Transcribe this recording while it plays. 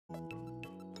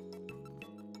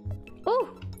Oh!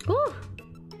 Oh!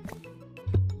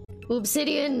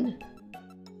 Obsidian!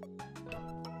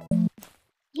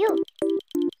 You.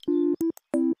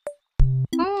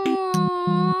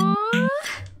 Aww.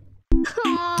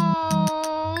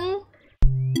 Aww.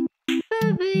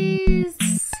 Babies.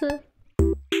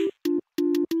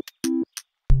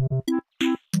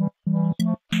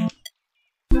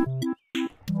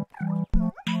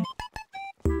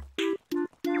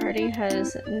 Party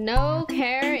has no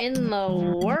care in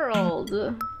the world.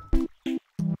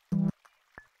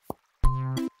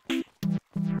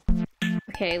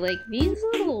 Okay, like these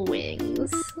little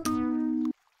wings.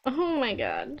 Oh my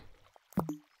god.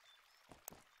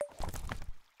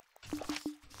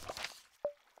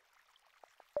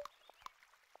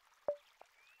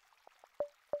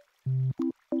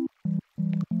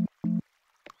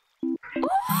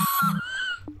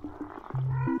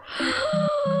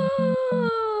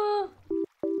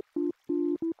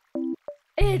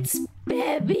 It's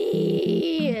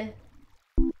Baby!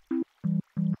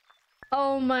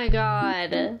 Oh my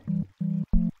god.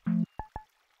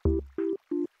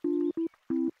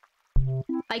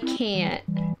 I can't.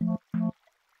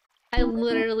 I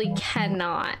literally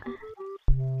cannot.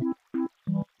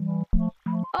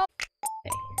 Oh! I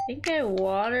think I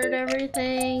watered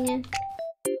everything.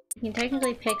 You can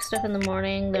technically pick stuff in the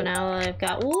morning, though now I've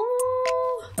got— Woo!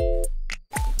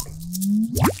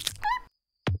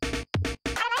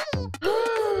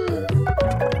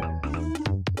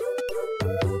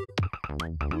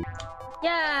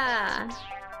 Yeah!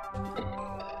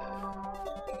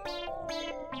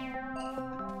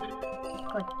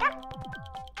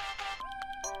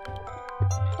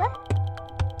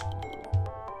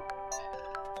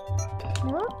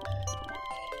 No?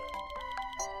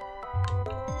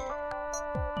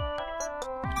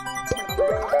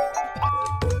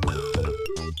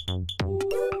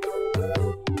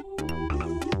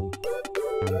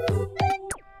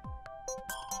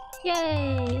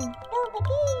 Yay! No,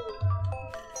 baby.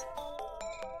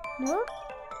 No?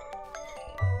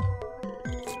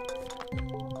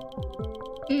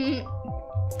 Mm.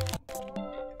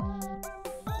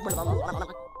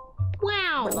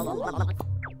 Wow!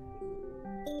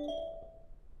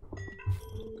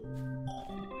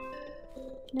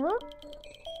 No?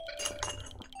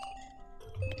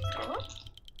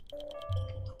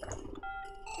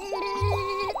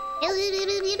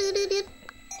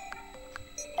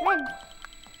 Run.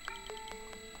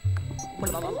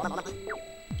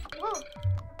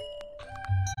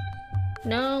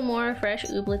 No more fresh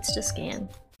ooblets to scan.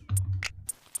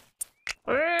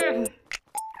 Urgh.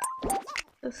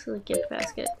 This is a gift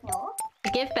basket. No? A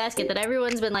gift basket that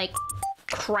everyone's been like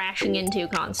crashing into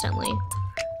constantly.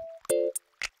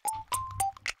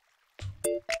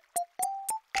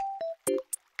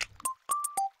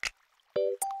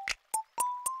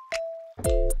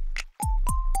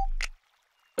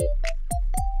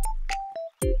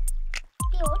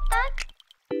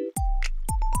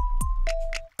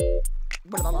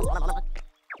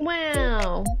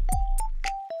 Wow.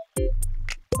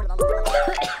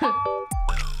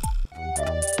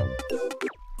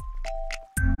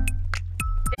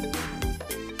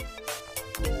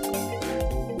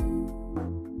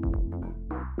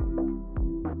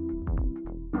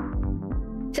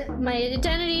 My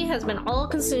identity has been all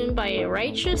consumed by a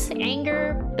righteous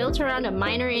anger built around a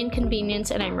minor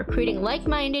inconvenience, and I'm recruiting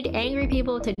like-minded, angry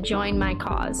people to join my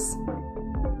cause.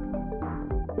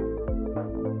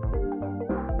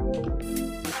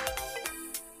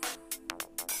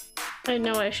 I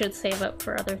know I should save up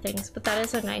for other things, but that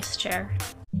is a nice chair.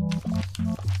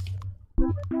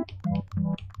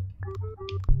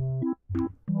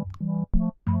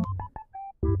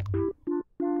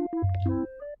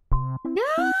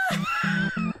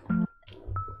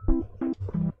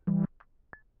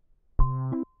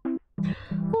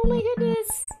 Oh my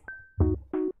goodness!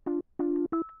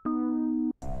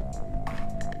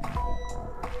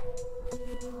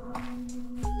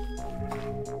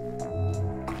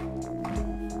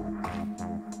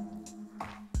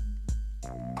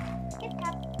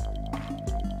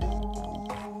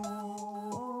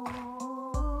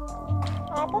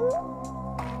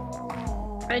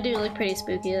 I do look pretty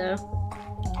spooky though.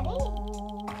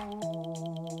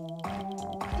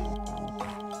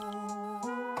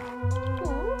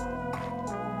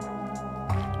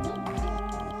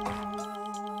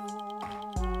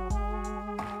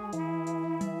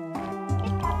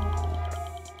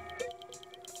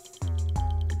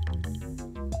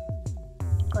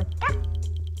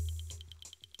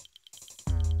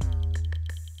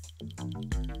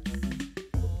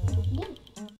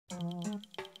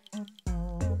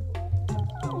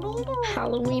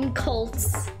 Halloween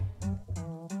cults.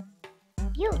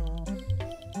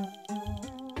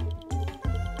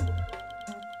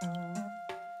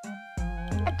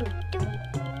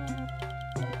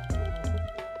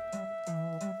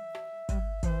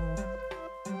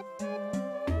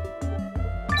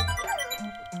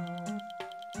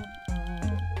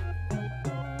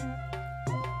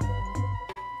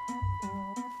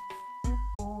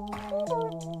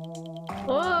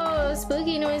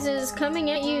 Spooky noises coming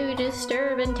at you,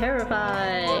 disturb and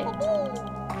terrify.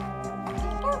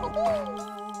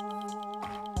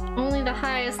 Only the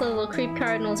highest level creep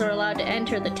cardinals are allowed to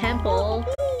enter the temple.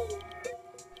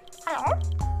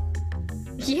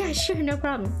 Yeah, sure, no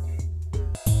problem.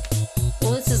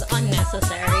 Well, this is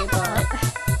unnecessary, but...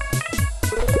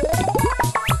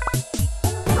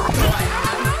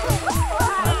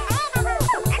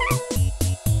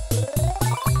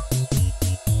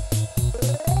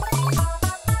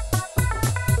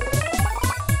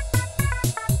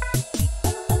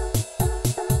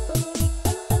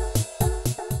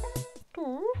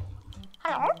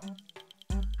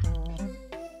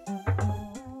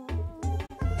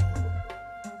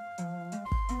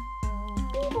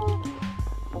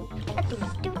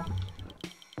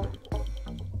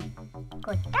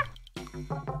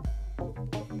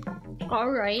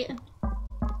 Alright.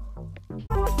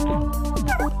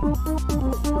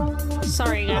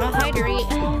 Sorry, gotta hydrate.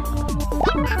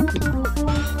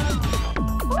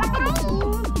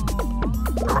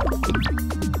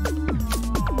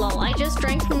 Lol, I just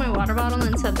drank from my water bottle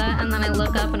and said that, and then I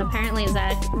look up and apparently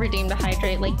Zach redeemed a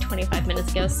hydrate like 25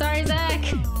 minutes ago. Sorry, Zach!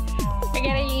 I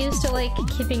gotta used to like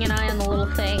keeping an eye on the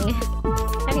little thing.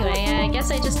 Anyway, I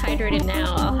guess I just hydrated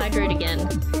now. I'll hydrate again.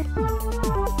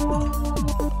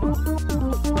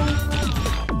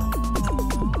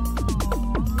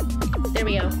 There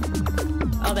we go.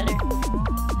 All better.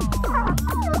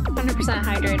 100%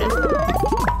 hydrated.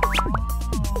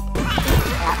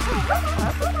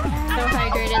 So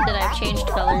hydrated that I've changed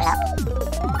colors.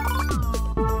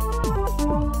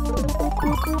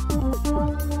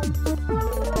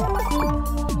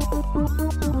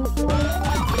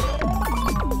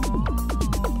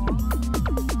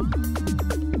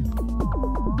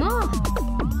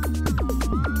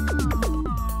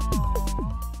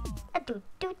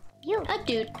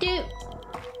 A-doot-doot.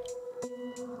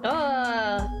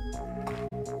 Oh,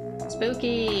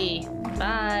 spooky.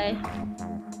 Bye.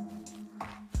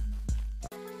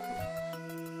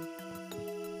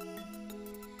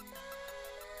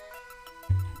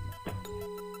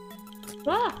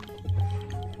 Ah.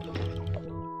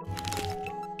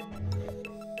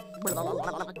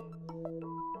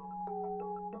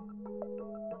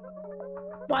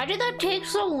 Why did that take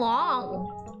so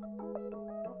long?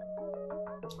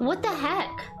 What the heck?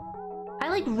 I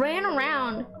like ran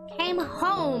around, came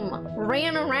home,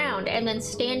 ran around, and then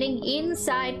standing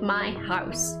inside my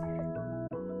house.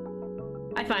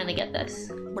 I finally get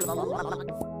this.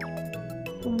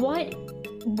 What?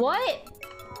 What?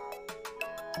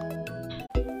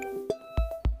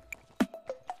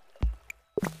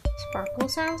 Sparkle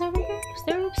sounds over here? Is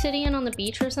there obsidian on the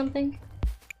beach or something?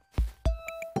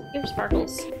 Here's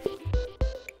sparkles.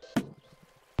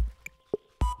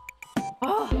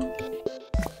 Oh!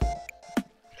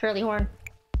 Curly horn.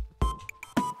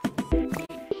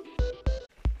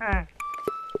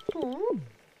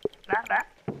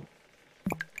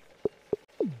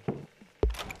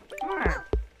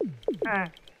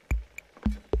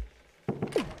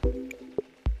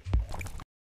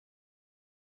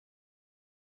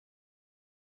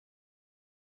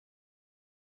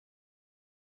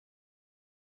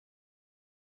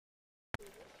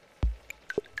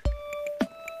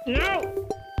 No!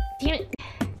 Damn it.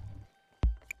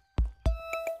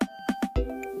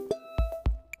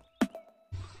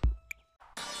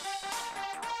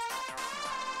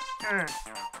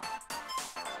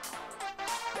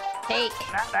 Take.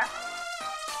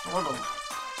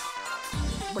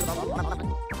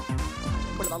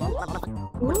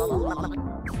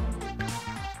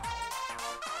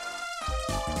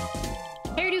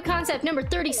 Hairdo concept number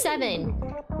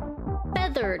 37.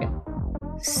 Feathered.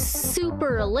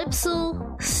 Super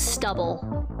ellipsal stubble.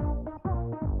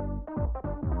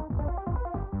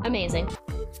 Amazing.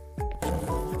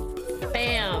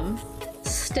 Bam.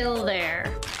 Still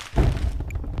there.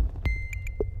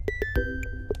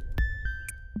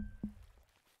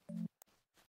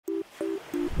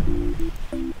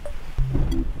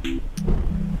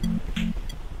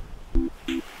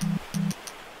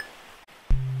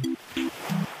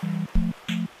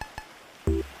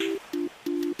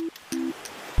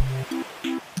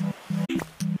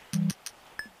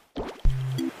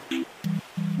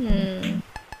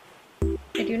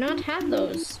 I do not have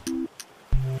those.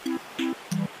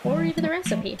 Or even the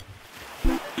recipe.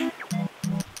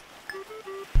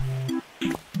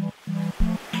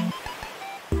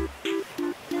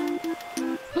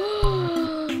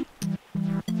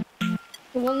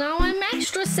 Well, now I'm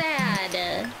extra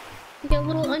sad. We got a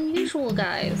little unusual,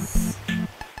 guys.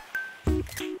 Oh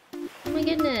my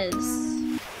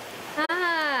goodness.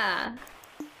 Ah.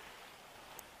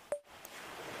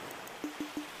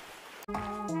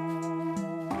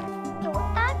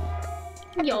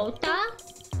 Yota?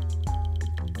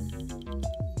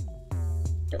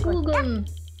 The Oogum.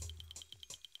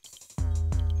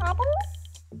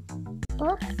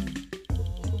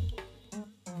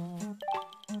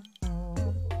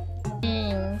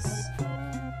 Thanks.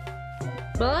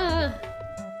 Ah.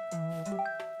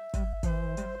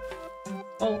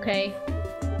 Okay.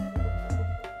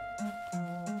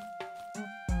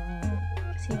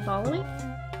 Is he following?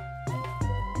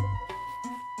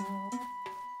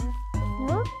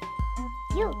 No?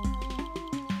 You.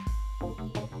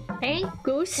 Hey,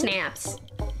 go snaps.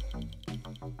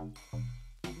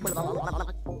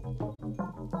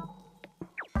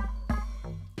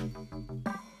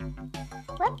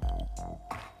 What?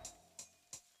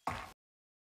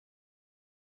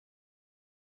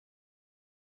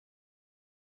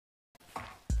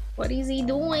 What is he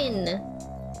doing?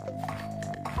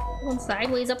 Going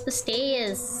sideways up the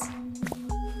stairs.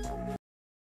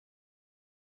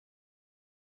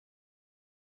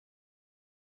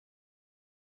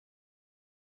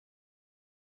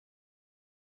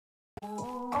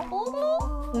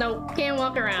 Nope, can't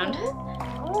walk around.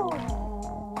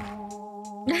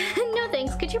 No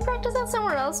thanks, could you practice that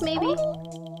somewhere else maybe?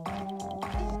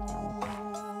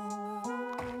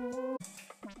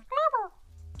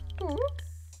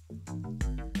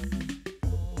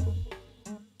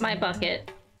 My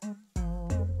bucket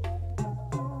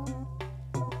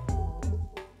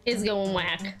is going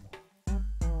whack.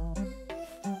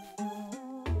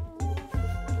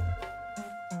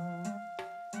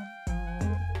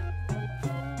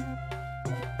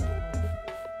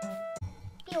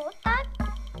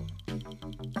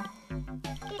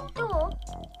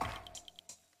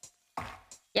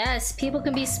 Yes, people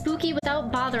can be spooky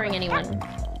without bothering anyone.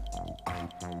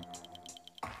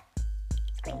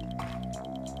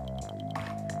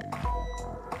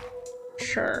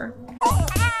 Sure.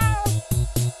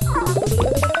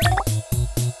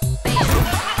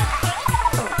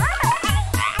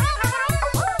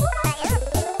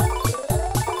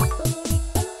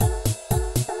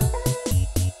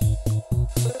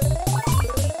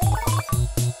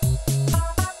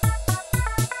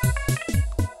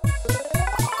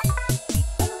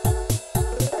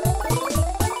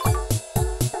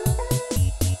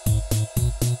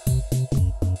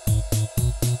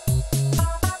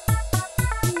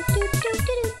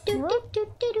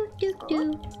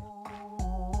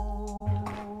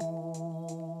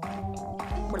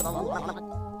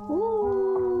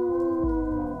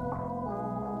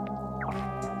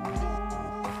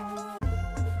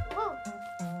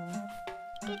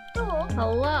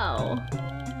 Hello.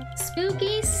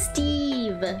 Spooky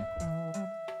Steve.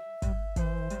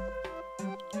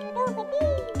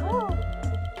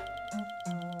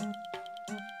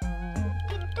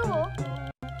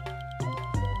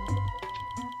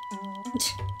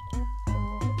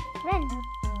 Run.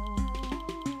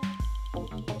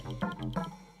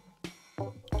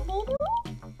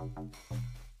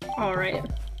 Alright.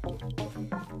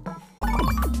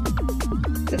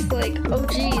 Just like, oh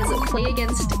geez, play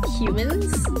against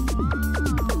humans?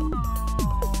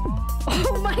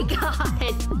 Oh my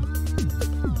god!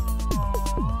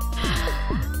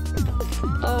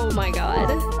 Oh my god.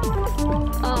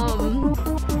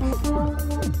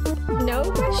 No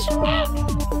question mark?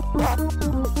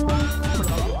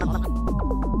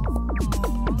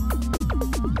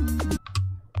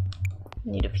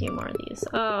 Need a few more of these.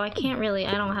 Oh, I can't really,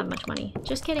 I don't have much money.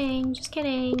 Just kidding, just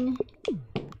kidding.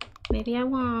 Maybe I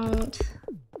won't.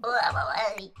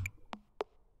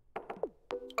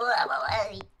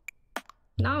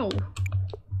 No.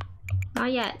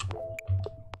 Not yet.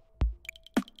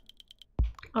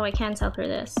 Oh, I can sell through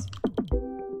this.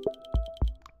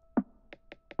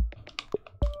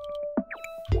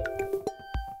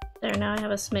 There, now I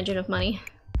have a smidgen of money.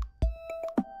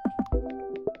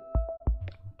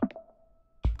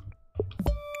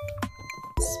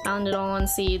 Spend it all on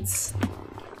seeds.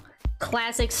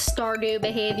 Classic Stardew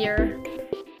behavior.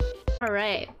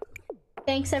 Alright.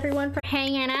 Thanks everyone for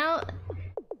hanging out.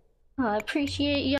 I appreciate you.